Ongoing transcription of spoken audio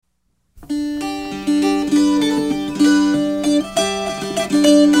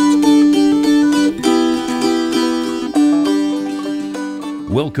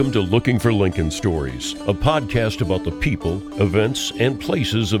Welcome to Looking for Lincoln Stories, a podcast about the people, events, and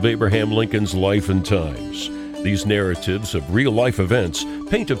places of Abraham Lincoln's life and times. These narratives of real-life events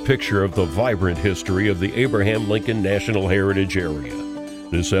paint a picture of the vibrant history of the Abraham Lincoln National Heritage Area.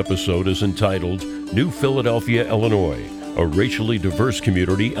 This episode is entitled New Philadelphia, Illinois, a racially diverse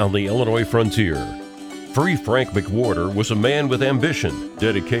community on the Illinois frontier. Free Frank McWhorter was a man with ambition,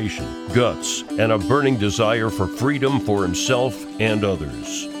 dedication, guts, and a burning desire for freedom for himself and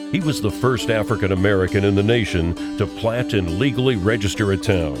others. He was the first African American in the nation to plat and legally register a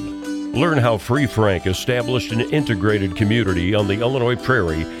town. Learn how Free Frank established an integrated community on the Illinois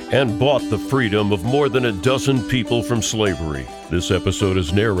prairie and bought the freedom of more than a dozen people from slavery. This episode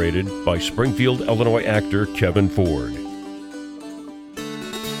is narrated by Springfield, Illinois actor Kevin Ford.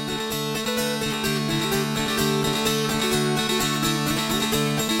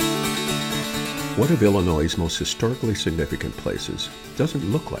 One of Illinois' most historically significant places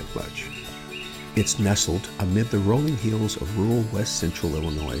doesn't look like much. It's nestled amid the rolling hills of rural west central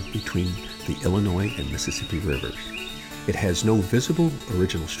Illinois between the Illinois and Mississippi rivers. It has no visible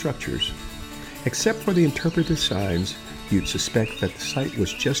original structures. Except for the interpretive signs, you'd suspect that the site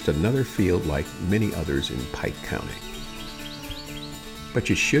was just another field like many others in Pike County. But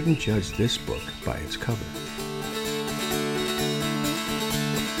you shouldn't judge this book by its cover.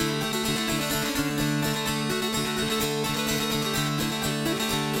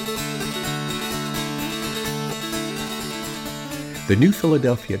 The New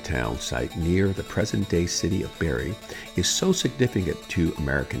Philadelphia town site near the present-day city of Barry is so significant to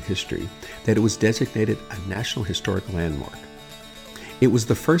American history that it was designated a National Historic Landmark. It was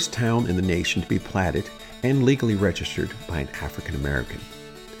the first town in the nation to be platted and legally registered by an African American.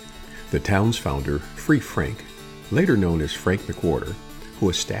 The town's founder, Free Frank, later known as Frank McWhorter, who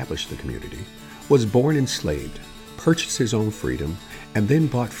established the community, was born enslaved, purchased his own freedom, and then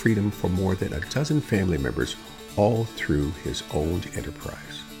bought freedom for more than a dozen family members, all through his owned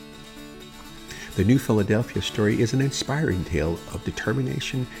enterprise. The New Philadelphia story is an inspiring tale of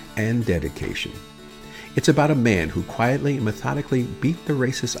determination and dedication. It's about a man who quietly and methodically beat the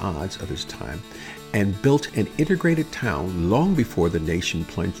racist odds of his time and built an integrated town long before the nation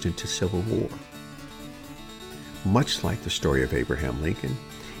plunged into civil war. Much like the story of Abraham Lincoln,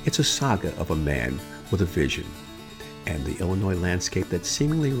 it's a saga of a man with a vision and the Illinois landscape that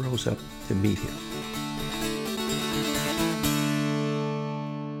seemingly rose up to meet him.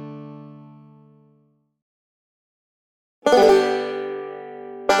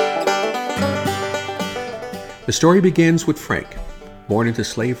 The story begins with Frank, born into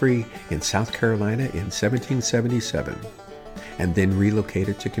slavery in South Carolina in 1777, and then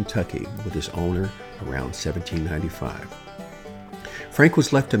relocated to Kentucky with his owner around 1795. Frank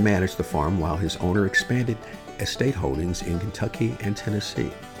was left to manage the farm while his owner expanded estate holdings in Kentucky and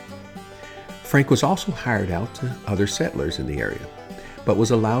Tennessee. Frank was also hired out to other settlers in the area, but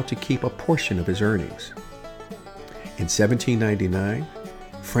was allowed to keep a portion of his earnings. In 1799,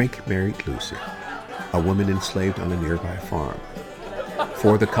 Frank married Lucy, a woman enslaved on a nearby farm.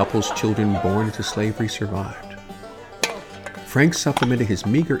 4 of the couple's children born into slavery survived. Frank supplemented his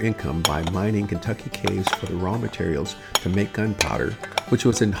meager income by mining Kentucky caves for the raw materials to make gunpowder, which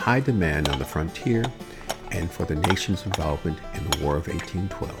was in high demand on the frontier and for the nation's involvement in the War of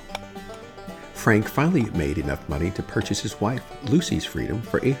 1812. Frank finally made enough money to purchase his wife Lucy's freedom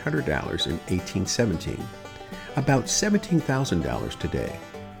for $800 in 1817, about $17,000 today.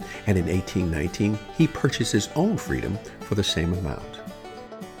 And in 1819, he purchased his own freedom for the same amount.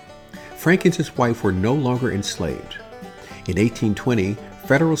 Frank and his wife were no longer enslaved. In 1820,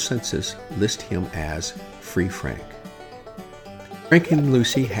 federal census lists him as Free Frank. Frank and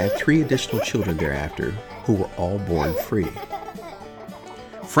Lucy had 3 additional children thereafter, who were all born free.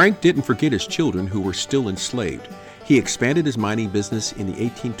 Frank didn't forget his children who were still enslaved. He expanded his mining business in the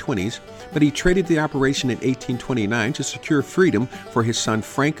 1820s, but he traded the operation in 1829 to secure freedom for his son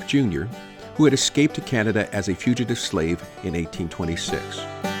Frank Jr., who had escaped to Canada as a fugitive slave in 1826.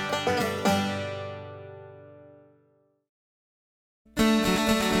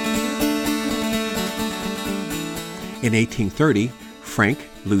 In 1830, Frank,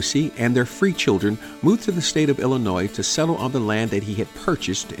 Lucy, and their free children moved to the state of Illinois to settle on the land that he had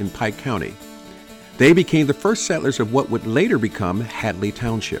purchased in Pike County. They became the first settlers of what would later become Hadley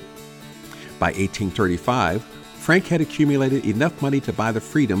Township. By 1835, Frank had accumulated enough money to buy the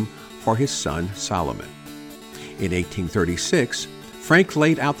freedom for his son Solomon. In 1836, Frank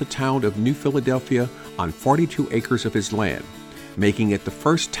laid out the town of New Philadelphia on 42 acres of his land, making it the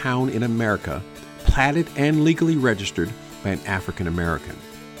first town in America platted and legally registered by an African American.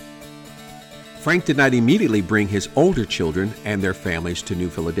 Frank did not immediately bring his older children and their families to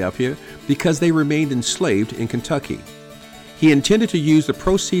New Philadelphia because they remained enslaved in Kentucky. He intended to use the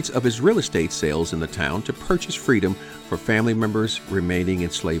proceeds of his real estate sales in the town to purchase freedom for family members remaining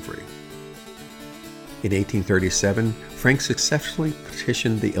in slavery. In 1837, Frank successfully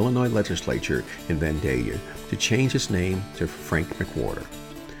petitioned the Illinois legislature in Vandalia to change his name to Frank McWhorter,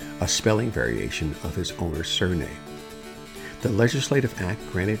 a spelling variation of his owner's surname. The legislative act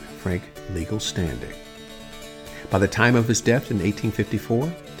granted Frank legal standing. By the time of his death in 1854,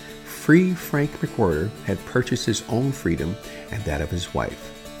 free Frank McWhorter had purchased his own freedom and that of his wife,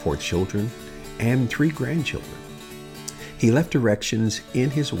 4 children, and 3 grandchildren. He left directions in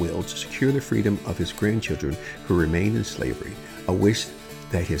his will to secure the freedom of his grandchildren who remained in slavery, a wish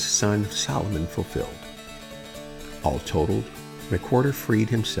that his son Solomon fulfilled. All totaled, McWhorter freed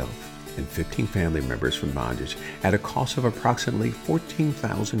himself and 15 family members from bondage at a cost of approximately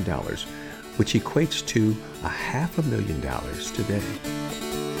 $14,000, which equates to $500,000 today.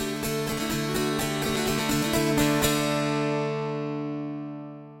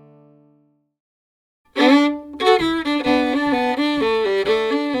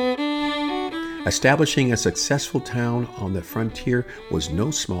 Establishing a successful town on the frontier was no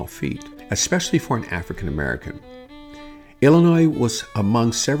small feat, especially for an African American. Illinois was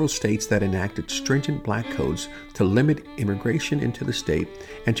among several states that enacted stringent black codes to limit immigration into the state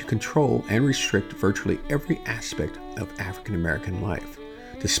and to control and restrict virtually every aspect of African American life.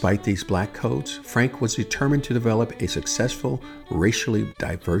 Despite these black codes, Frank was determined to develop a successful, racially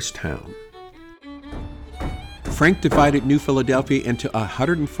diverse town. Frank divided New Philadelphia into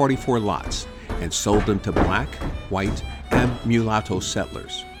 144 lots and sold them to black, white, and mulatto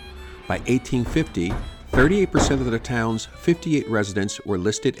settlers. By 1850, 38% of the town's 58 residents were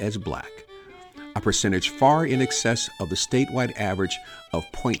listed as black, a percentage far in excess of the statewide average of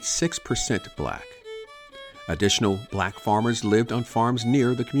 0.6% black. Additional black farmers lived on farms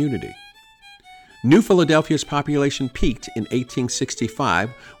near the community. New Philadelphia's population peaked in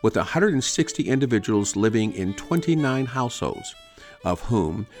 1865 with 160 individuals living in 29 households, of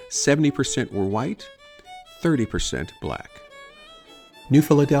whom 70% were white, 30% black. New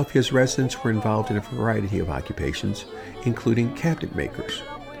Philadelphia's residents were involved in a variety of occupations, including cabinet makers,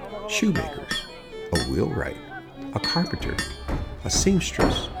 shoemakers, a wheelwright, a carpenter, a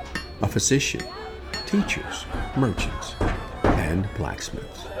seamstress, a physician, teachers, merchants, and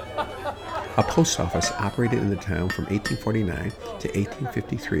blacksmiths. A post office operated in the town from 1849 to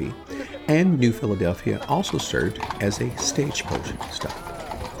 1853, and New Philadelphia also served as a stagecoach stop.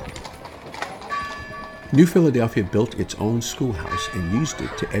 New Philadelphia built its own schoolhouse and used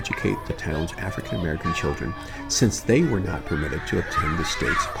it to educate the town's African American children, since they were not permitted to attend the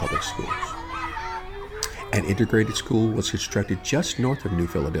state's public schools. An integrated school was constructed just north of New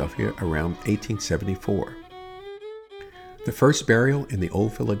Philadelphia around 1874. The first burial in the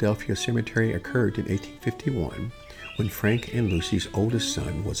Old Philadelphia Cemetery occurred in 1851, when Frank and Lucy's oldest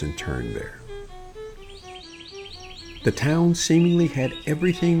son was interned there. The town seemingly had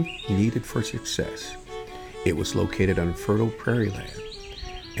everything needed for success. It was located on fertile prairie land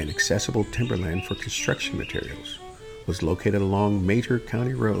and accessible timberland for construction materials, was located along major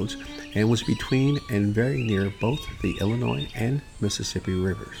county roads, and was between and very near both the Illinois and Mississippi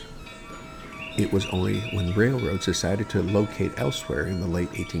rivers. It was only when railroads decided to locate elsewhere in the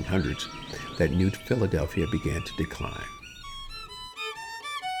late 1800s that New Philadelphia began to decline.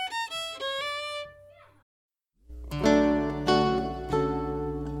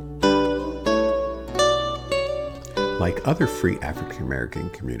 Like other free African American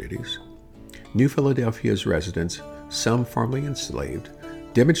communities, New Philadelphia's residents, some formerly enslaved,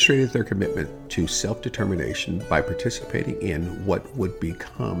 demonstrated their commitment to self-determination by participating in what would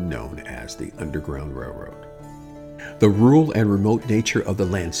become known as the Underground Railroad. The rural and remote nature of the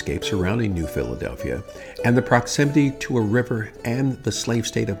landscape surrounding New Philadelphia and the proximity to a river and the slave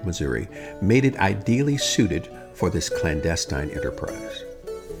state of Missouri made it ideally suited for this clandestine enterprise.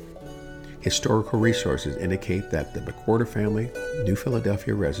 Historical resources indicate that the McWhorter family, New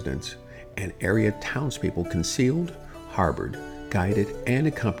Philadelphia residents, and area townspeople concealed, harbored, guided, and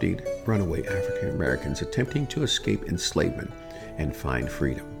accompanied runaway African Americans attempting to escape enslavement and find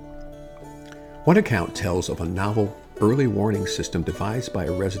freedom. One account tells of a novel early warning system devised by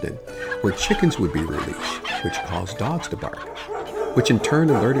a resident where chickens would be released, which caused dogs to bark, which in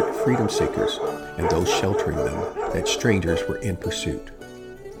turn alerted freedom seekers and those sheltering them that strangers were in pursuit.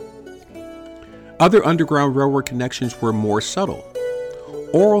 Other Underground Railroad connections were more subtle.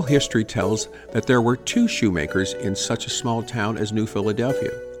 Oral history tells that there were 2 shoemakers in such a small town as New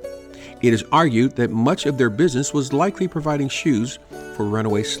Philadelphia. It is argued that much of their business was likely providing shoes for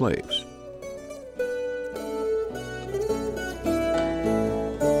runaway slaves.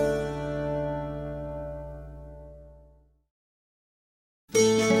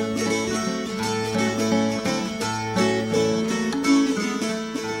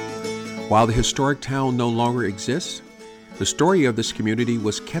 While the historic town no longer exists, the story of this community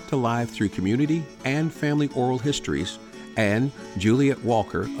was kept alive through community and family oral histories, and Juliet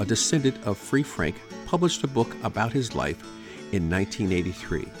Walker, a descendant of Free Frank, published a book about his life in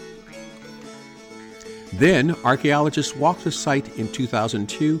 1983. Then, archaeologists walked the site in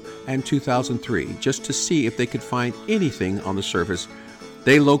 2002 and 2003 just to see if they could find anything on the surface.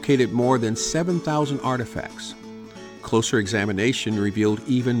 They located more than 7,000 artifacts. Closer examination revealed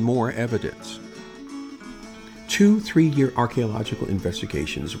even more evidence. 2 3-year archaeological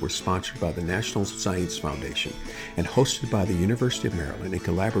investigations were sponsored by the National Science Foundation and hosted by the University of Maryland in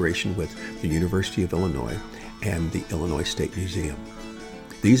collaboration with the University of Illinois and the Illinois State Museum.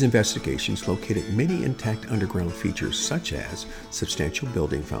 These investigations located many intact underground features such as substantial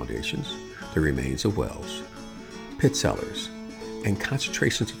building foundations, the remains of wells, pit cellars, and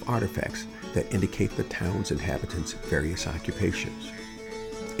concentrations of artifacts that indicate the town's inhabitants' various occupations.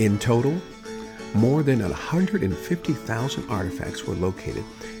 In total, more than 150,000 artifacts were located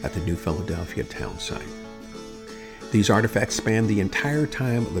at the New Philadelphia town site. These artifacts span the entire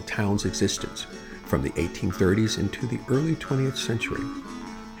time of the town's existence, from the 1830s into the early 20th century.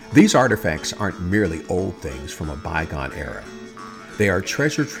 These artifacts aren't merely old things from a bygone era. They are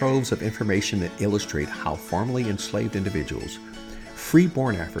treasure troves of information that illustrate how formerly enslaved individuals,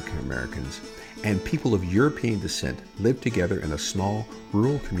 free-born African Americans, and people of European descent lived together in a small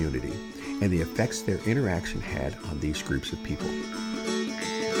rural community, and the effects their interaction had on these groups of people.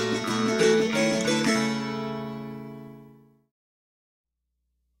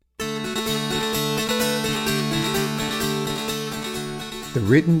 The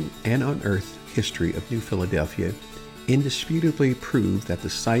written and unearthed history of New Philadelphia indisputably prove that the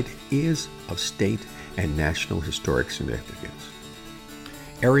site is of state and national historic significance.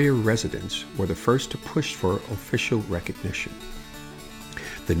 Area residents were the first to push for official recognition.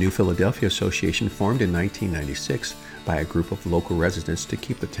 The New Philadelphia Association, formed in 1996 by a group of local residents to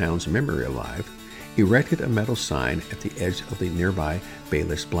keep the town's memory alive, erected a metal sign at the edge of the nearby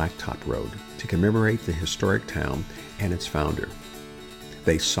Bayless Blacktop Road to commemorate the historic town and its founder.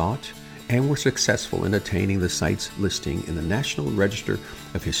 They sought and were successful in attaining the site's listing in the National Register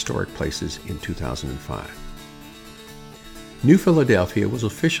of Historic Places in 2005. New Philadelphia was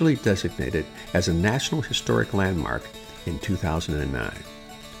officially designated as a National Historic Landmark in 2009.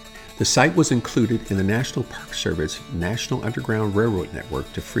 The site was included in the National Park Service National Underground Railroad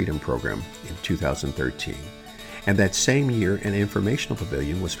Network to Freedom program in 2013. And that same year, an informational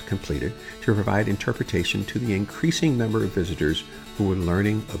pavilion was completed to provide interpretation to the increasing number of visitors who were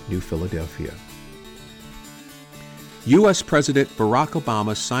learning of New Philadelphia. U.S. President Barack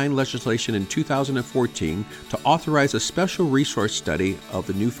Obama signed legislation in 2014 to authorize a special resource study of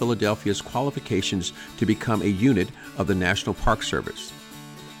the New Philadelphia's qualifications to become a unit of the National Park Service.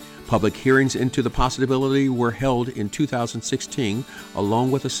 Public hearings into the possibility were held in 2016,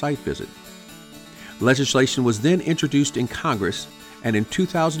 along with a site visit. Legislation was then introduced in Congress, and in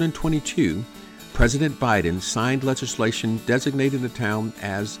 2022, President Biden signed legislation designating the town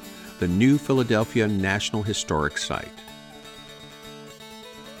as the New Philadelphia National Historic Site.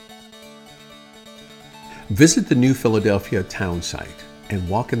 Visit the New Philadelphia town site and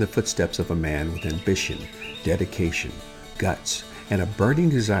walk in the footsteps of a man with ambition, dedication, guts, and a burning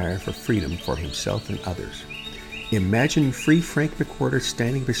desire for freedom for himself and others. Imagine Free Frank McWhorter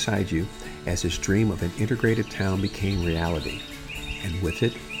standing beside you as his dream of an integrated town became reality, and with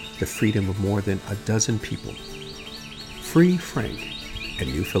it, the freedom of more than a dozen people. Free Frank at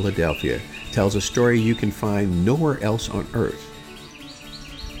New Philadelphia tells a story you can find nowhere else on earth.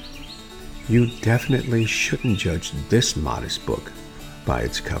 You definitely shouldn't judge this modest book by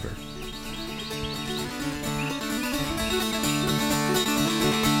its cover.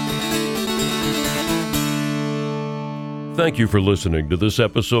 Thank you for listening to this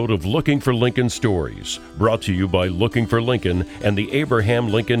episode of Looking for Lincoln Stories, brought to you by Looking for Lincoln and the Abraham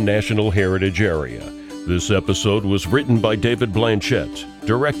Lincoln National Heritage Area. This episode was written by David Blanchett,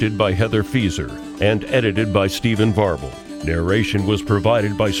 directed by Heather Fieser, and edited by Stephen Varble. Narration was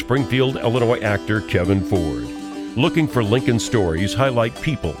provided by Springfield, Illinois actor Kevin Ford. Looking for Lincoln Stories highlight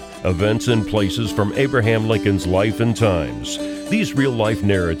people, events, and places from Abraham Lincoln's life and times. These real-life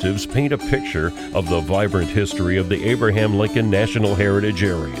narratives paint a picture of the vibrant history of the Abraham Lincoln National Heritage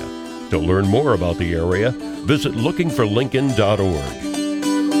Area. To learn more about the area, visit lookingforlincoln.org.